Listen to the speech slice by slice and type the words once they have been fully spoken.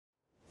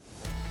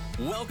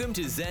Welcome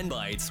to Zen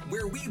Bites,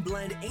 where we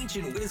blend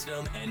ancient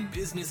wisdom and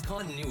business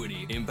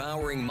continuity,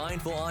 empowering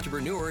mindful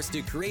entrepreneurs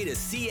to create a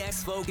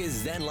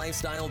CX-focused Zen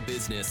lifestyle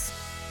business.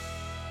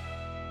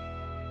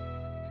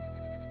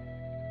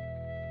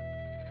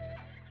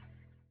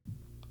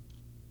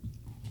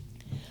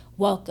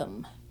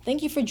 Welcome.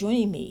 Thank you for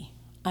joining me.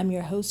 I'm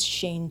your host,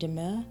 Shane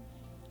Demir,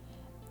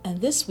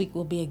 and this week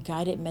will be a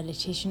guided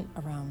meditation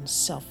around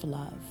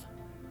self-love.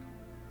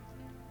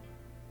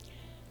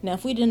 Now,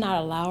 if we do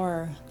not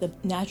allow the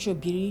natural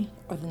beauty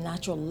or the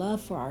natural love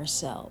for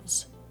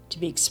ourselves to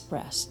be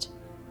expressed,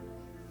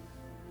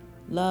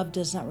 love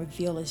does not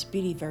reveal its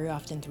beauty very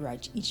often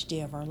throughout each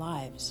day of our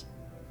lives.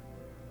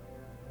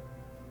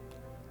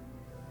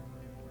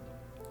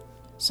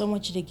 So I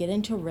want you to get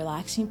into a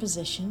relaxing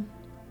position.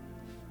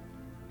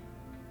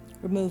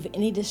 Remove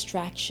any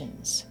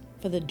distractions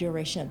for the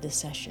duration of this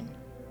session.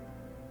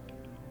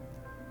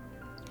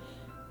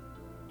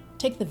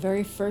 Take the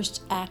very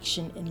first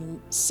action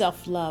in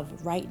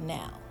self-love right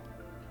now.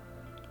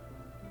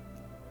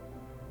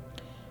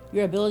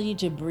 Your ability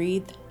to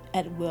breathe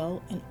at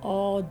will in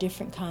all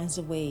different kinds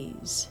of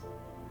ways.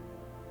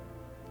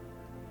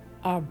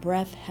 Our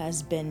breath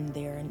has been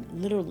there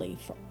literally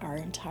for our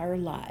entire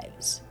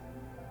lives,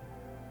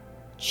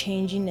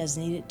 changing as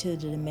needed to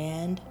the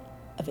demand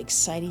of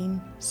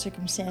exciting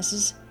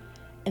circumstances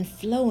and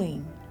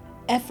flowing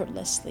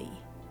effortlessly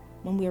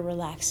when we are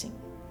relaxing.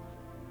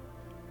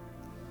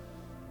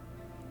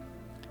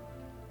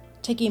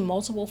 Taking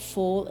multiple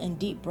full and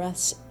deep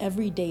breaths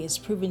every day is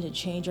proven to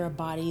change our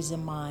bodies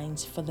and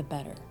minds for the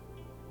better.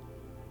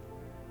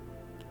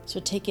 So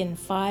take in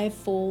 5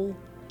 full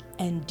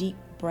and deep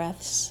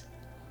breaths,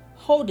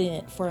 holding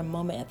it for a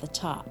moment at the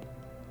top,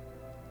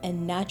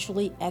 and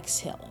naturally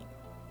exhaling.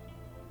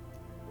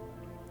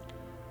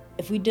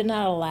 If we do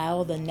not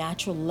allow the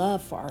natural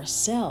love for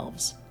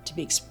ourselves to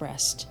be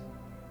expressed,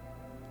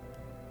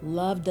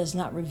 love does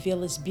not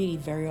reveal its beauty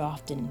very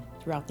often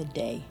throughout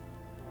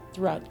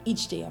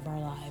each day of our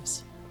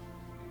lives.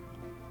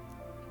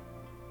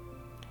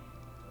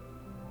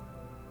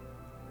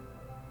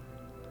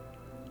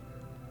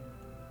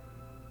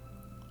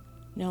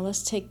 Now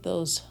let's take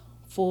those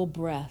full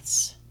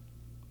breaths,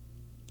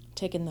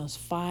 taking those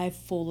 5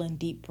 full and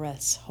deep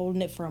breaths,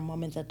 holding it for a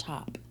moment at the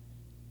top,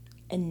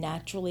 and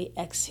naturally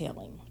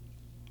exhaling.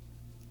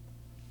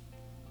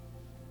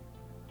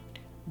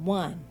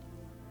 1,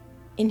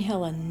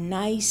 inhale a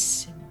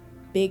nice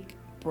big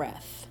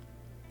breath,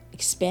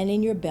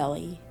 expanding your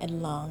belly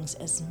and lungs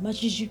as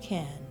much as you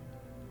can.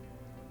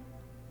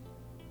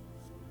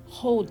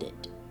 Hold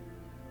it.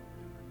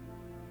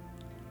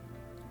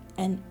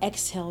 And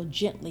exhale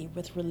gently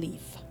with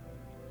relief.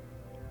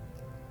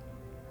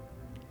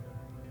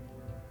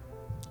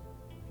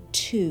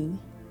 2,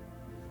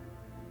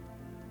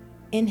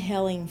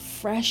 inhaling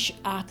fresh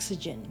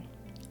oxygen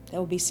that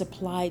will be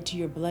supplied to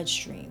your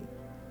bloodstream.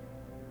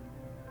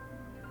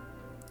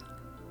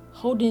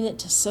 Holding it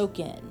to soak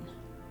in.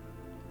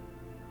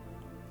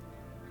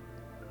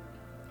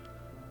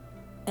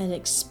 And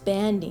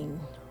expanding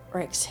or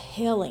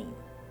exhaling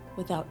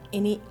without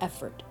any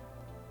effort.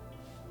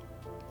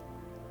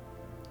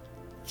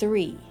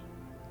 3,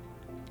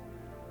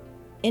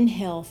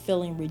 inhale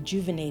feeling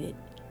rejuvenated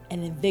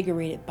and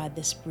invigorated by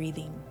this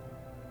breathing.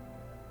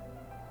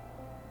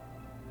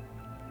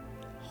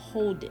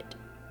 Hold it.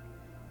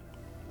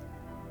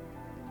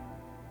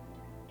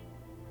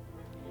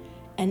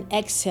 And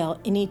exhale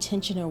any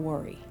tension or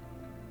worry.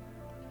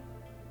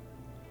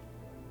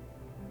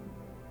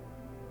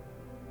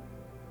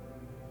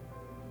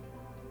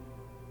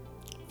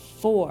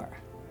 4,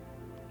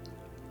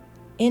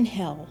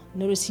 inhale,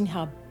 noticing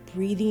how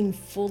breathing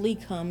fully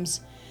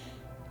comes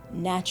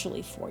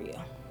naturally for you.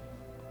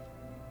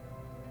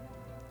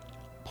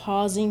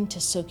 Pausing to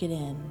soak it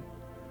in.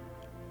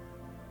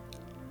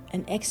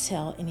 And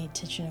exhale any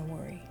tension or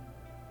worry.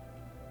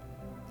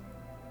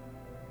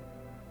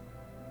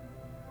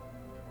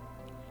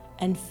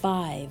 And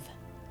 5,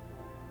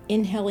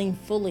 inhaling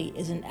fully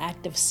is an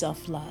act of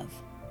self-love.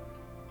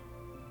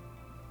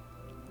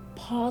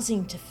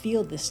 Pausing to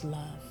feel this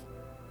love.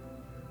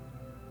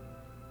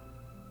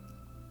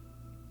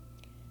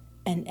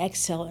 And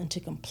exhale into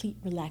complete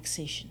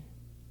relaxation.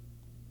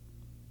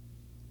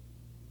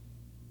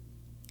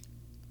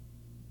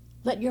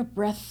 Let your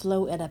breath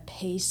flow at a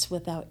pace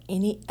without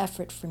any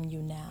effort from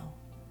you now.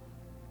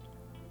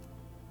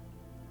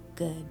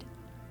 Good.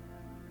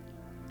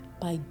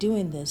 By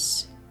doing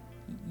this,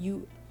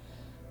 you're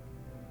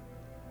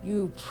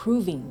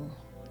proving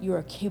you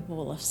are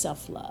capable of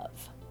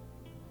self-love.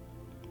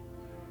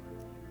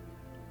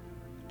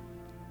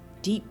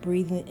 Deep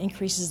breathing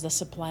increases the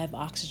supply of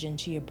oxygen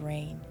to your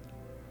brain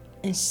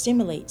and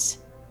stimulates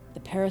the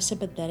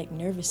parasympathetic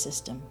nervous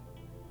system,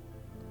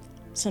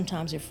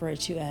 sometimes referred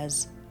to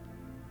as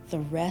the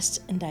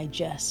rest and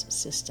digest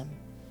system.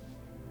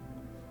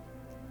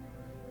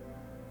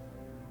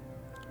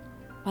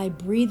 By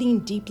breathing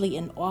deeply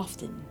and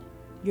often,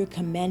 you're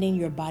commanding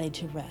your body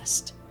to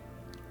rest,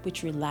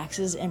 which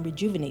relaxes and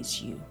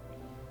rejuvenates you.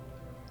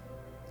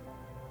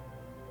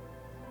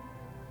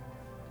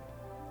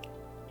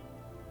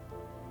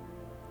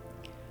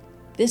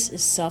 This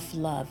is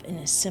self-love in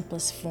its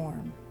simplest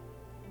form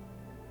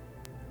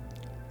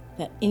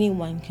that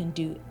anyone can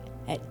do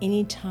at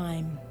any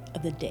time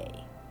of the day.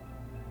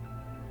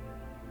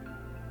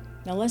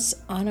 Now let's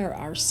honor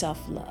our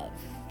self-love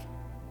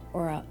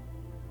by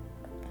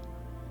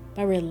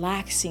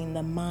relaxing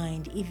the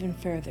mind even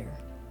further.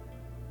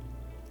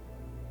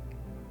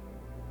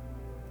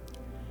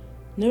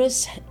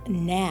 Notice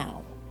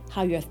now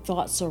how your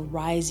thoughts are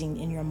rising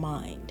in your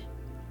mind,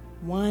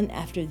 one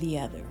after the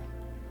other.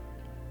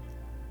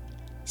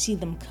 See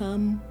them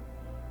come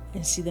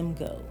and see them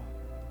go.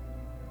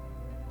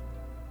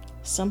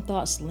 Some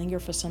thoughts linger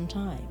for some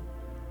time,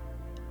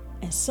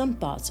 and some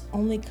thoughts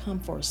only come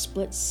for a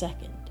split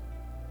second.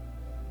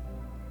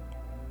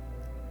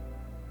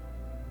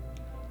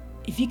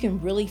 If you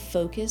can really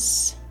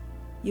focus,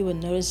 you will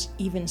notice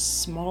even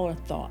smaller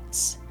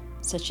thoughts,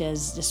 such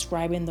as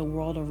describing the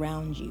world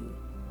around you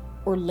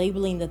or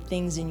labeling the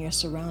things in your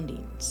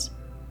surroundings.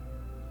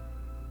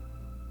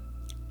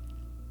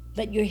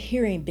 Let your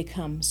hearing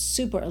become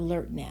super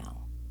alert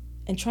now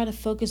and try to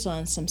focus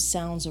on some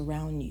sounds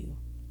around you.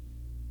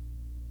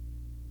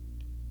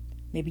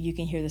 Maybe you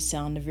can hear the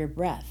sound of your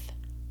breath.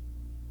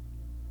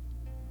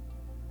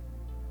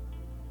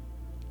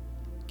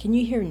 Can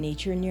you hear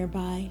nature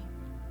nearby?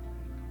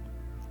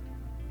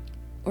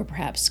 Or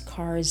perhaps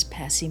cars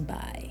passing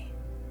by?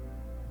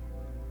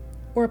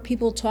 Or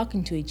people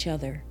talking to each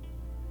other?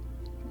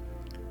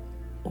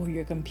 Or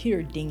your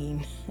computer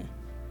dinging?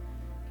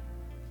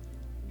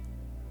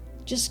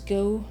 Just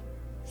go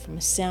from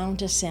sound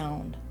to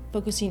sound,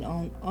 focusing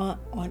on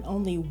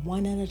only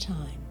one at a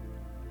time.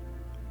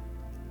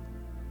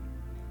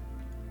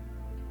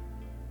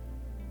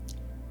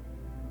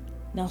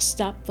 Now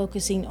stop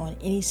focusing on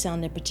any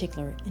sound in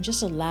particular and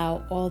just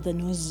allow all the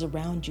noises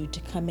around you to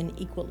come in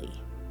equally.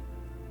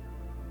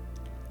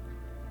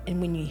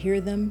 And when you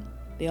hear them,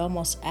 they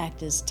almost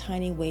act as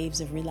tiny waves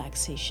of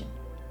relaxation,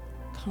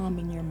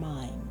 calming your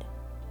mind.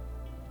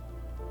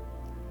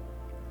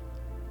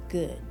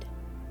 Good.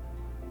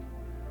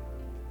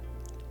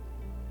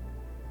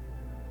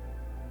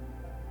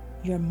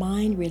 Your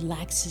mind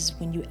relaxes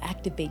when you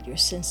activate your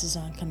senses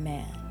on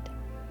command.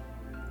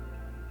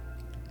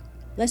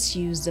 Let's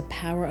use the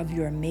power of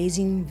your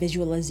amazing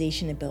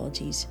visualization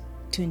abilities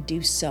to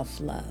induce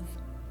self-love.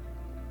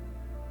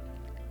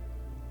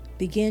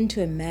 Begin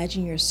to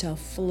imagine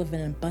yourself full of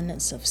an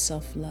abundance of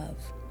self-love.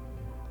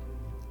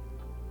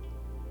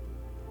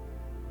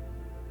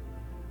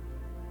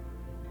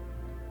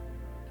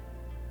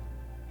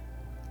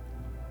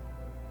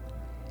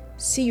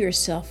 See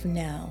yourself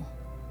now,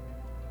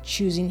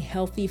 choosing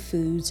healthy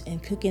foods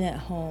and cooking at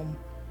home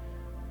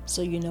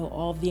so you know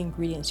all the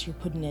ingredients you're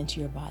putting into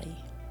your body.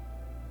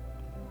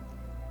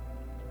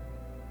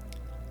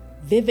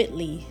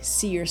 Vividly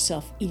see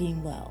yourself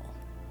eating well.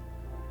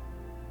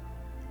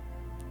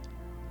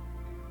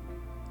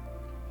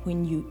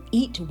 When you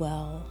eat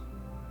well,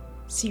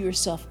 see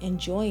yourself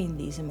enjoying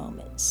these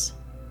moments.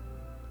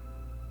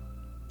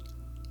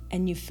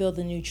 And you feel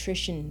the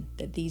nutrition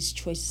that these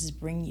choices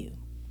bring you.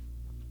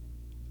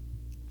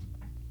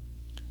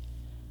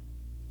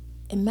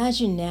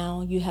 Imagine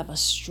now you have a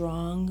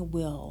strong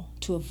will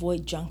to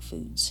avoid junk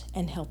foods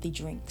and healthy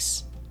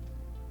drinks.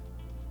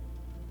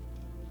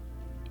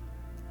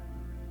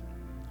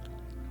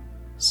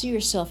 See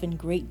yourself in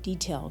great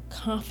detail,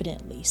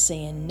 confidently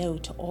saying no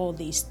to all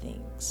these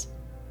things.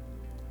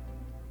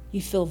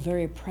 You feel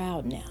very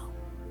proud now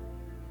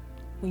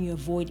when you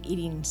avoid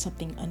eating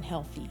something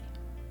unhealthy.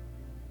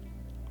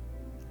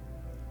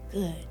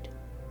 Good.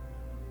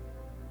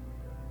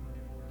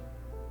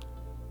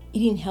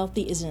 Eating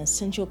healthy is an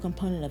essential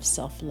component of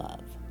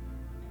self-love.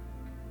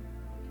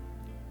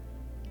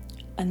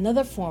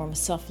 Another form of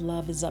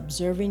self-love is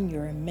observing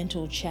your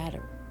mental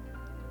chatter.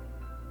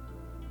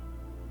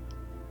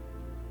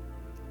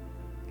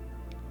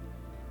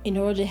 In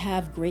order to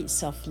have great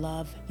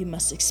self-love, you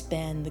must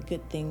expand the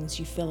good things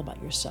you feel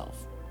about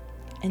yourself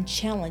and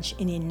challenge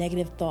any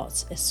negative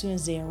thoughts as soon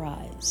as they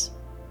arise.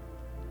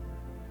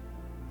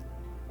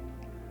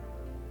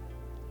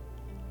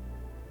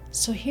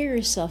 So hear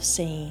yourself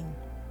saying,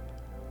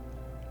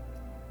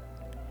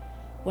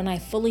 "When I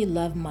fully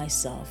love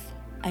myself,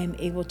 I am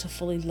able to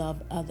fully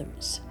love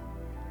others.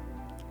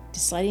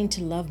 Deciding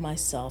to love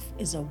myself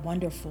is a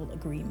wonderful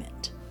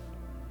agreement."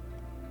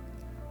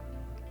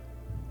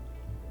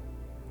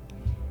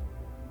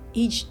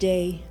 Each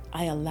day,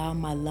 I allow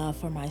my love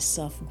for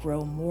myself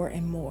grow more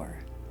and more.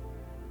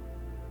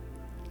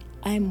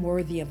 I am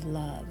worthy of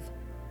love,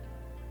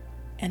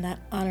 and I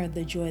honor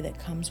the joy that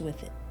comes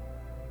with it.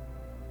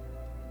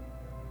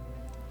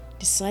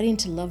 Deciding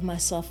to love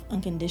myself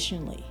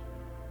unconditionally,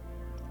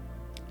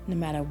 no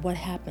matter what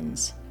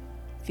happens,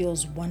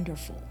 feels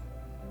wonderful.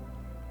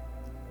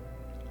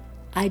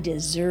 I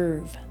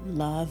deserve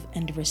love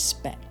and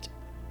respect,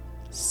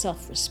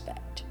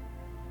 self-respect.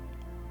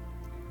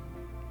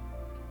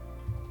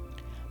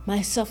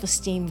 My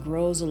self-esteem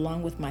grows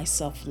along with my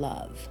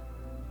self-love.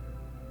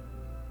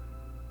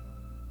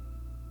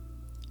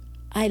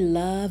 I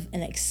love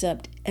and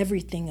accept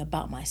everything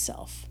about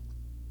myself,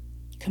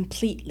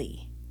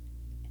 completely,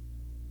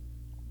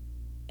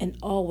 and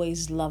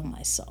always love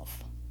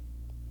myself.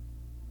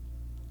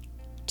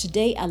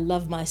 Today, I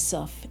love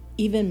myself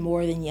even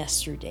more than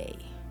yesterday.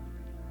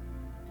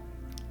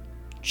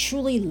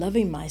 Truly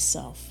loving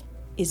myself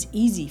is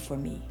easy for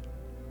me.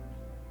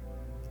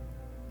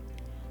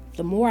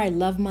 The more I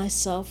love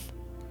myself,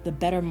 the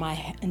better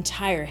my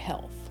entire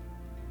health.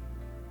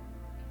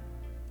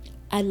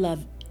 I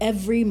love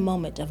every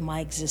moment of my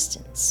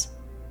existence.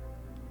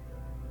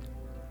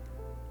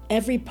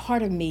 Every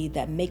part of me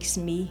that makes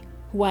me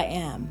who I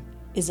am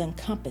is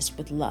encompassed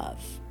with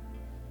love.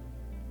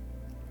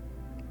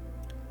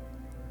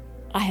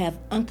 I have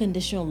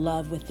unconditional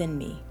love within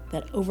me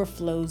that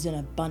overflows in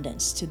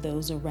abundance to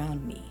those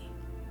around me.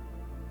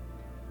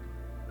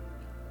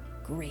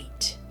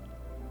 Great.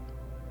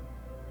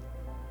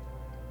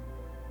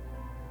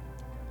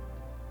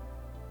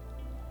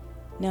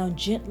 Now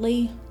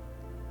gently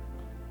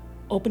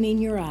opening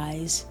your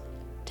eyes,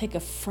 take a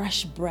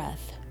fresh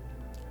breath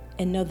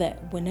and know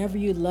that whenever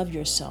you love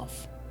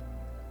yourself,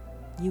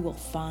 you will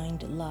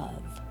find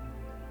love.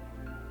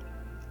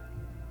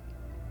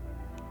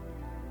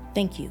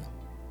 Thank you.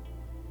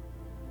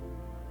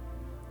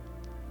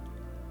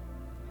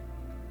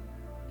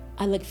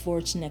 I look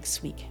forward to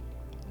next week.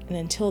 And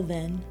until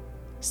then,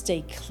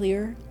 stay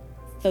clear,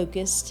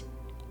 focused,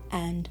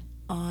 and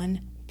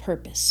on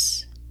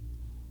purpose.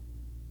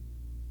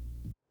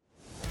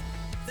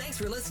 Thanks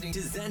for listening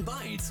to Zen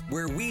Bites,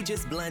 where we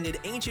just blended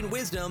ancient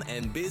wisdom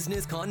and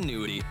business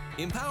continuity,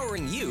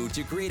 empowering you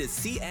to create a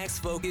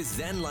CX-focused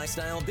Zen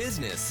lifestyle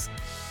business.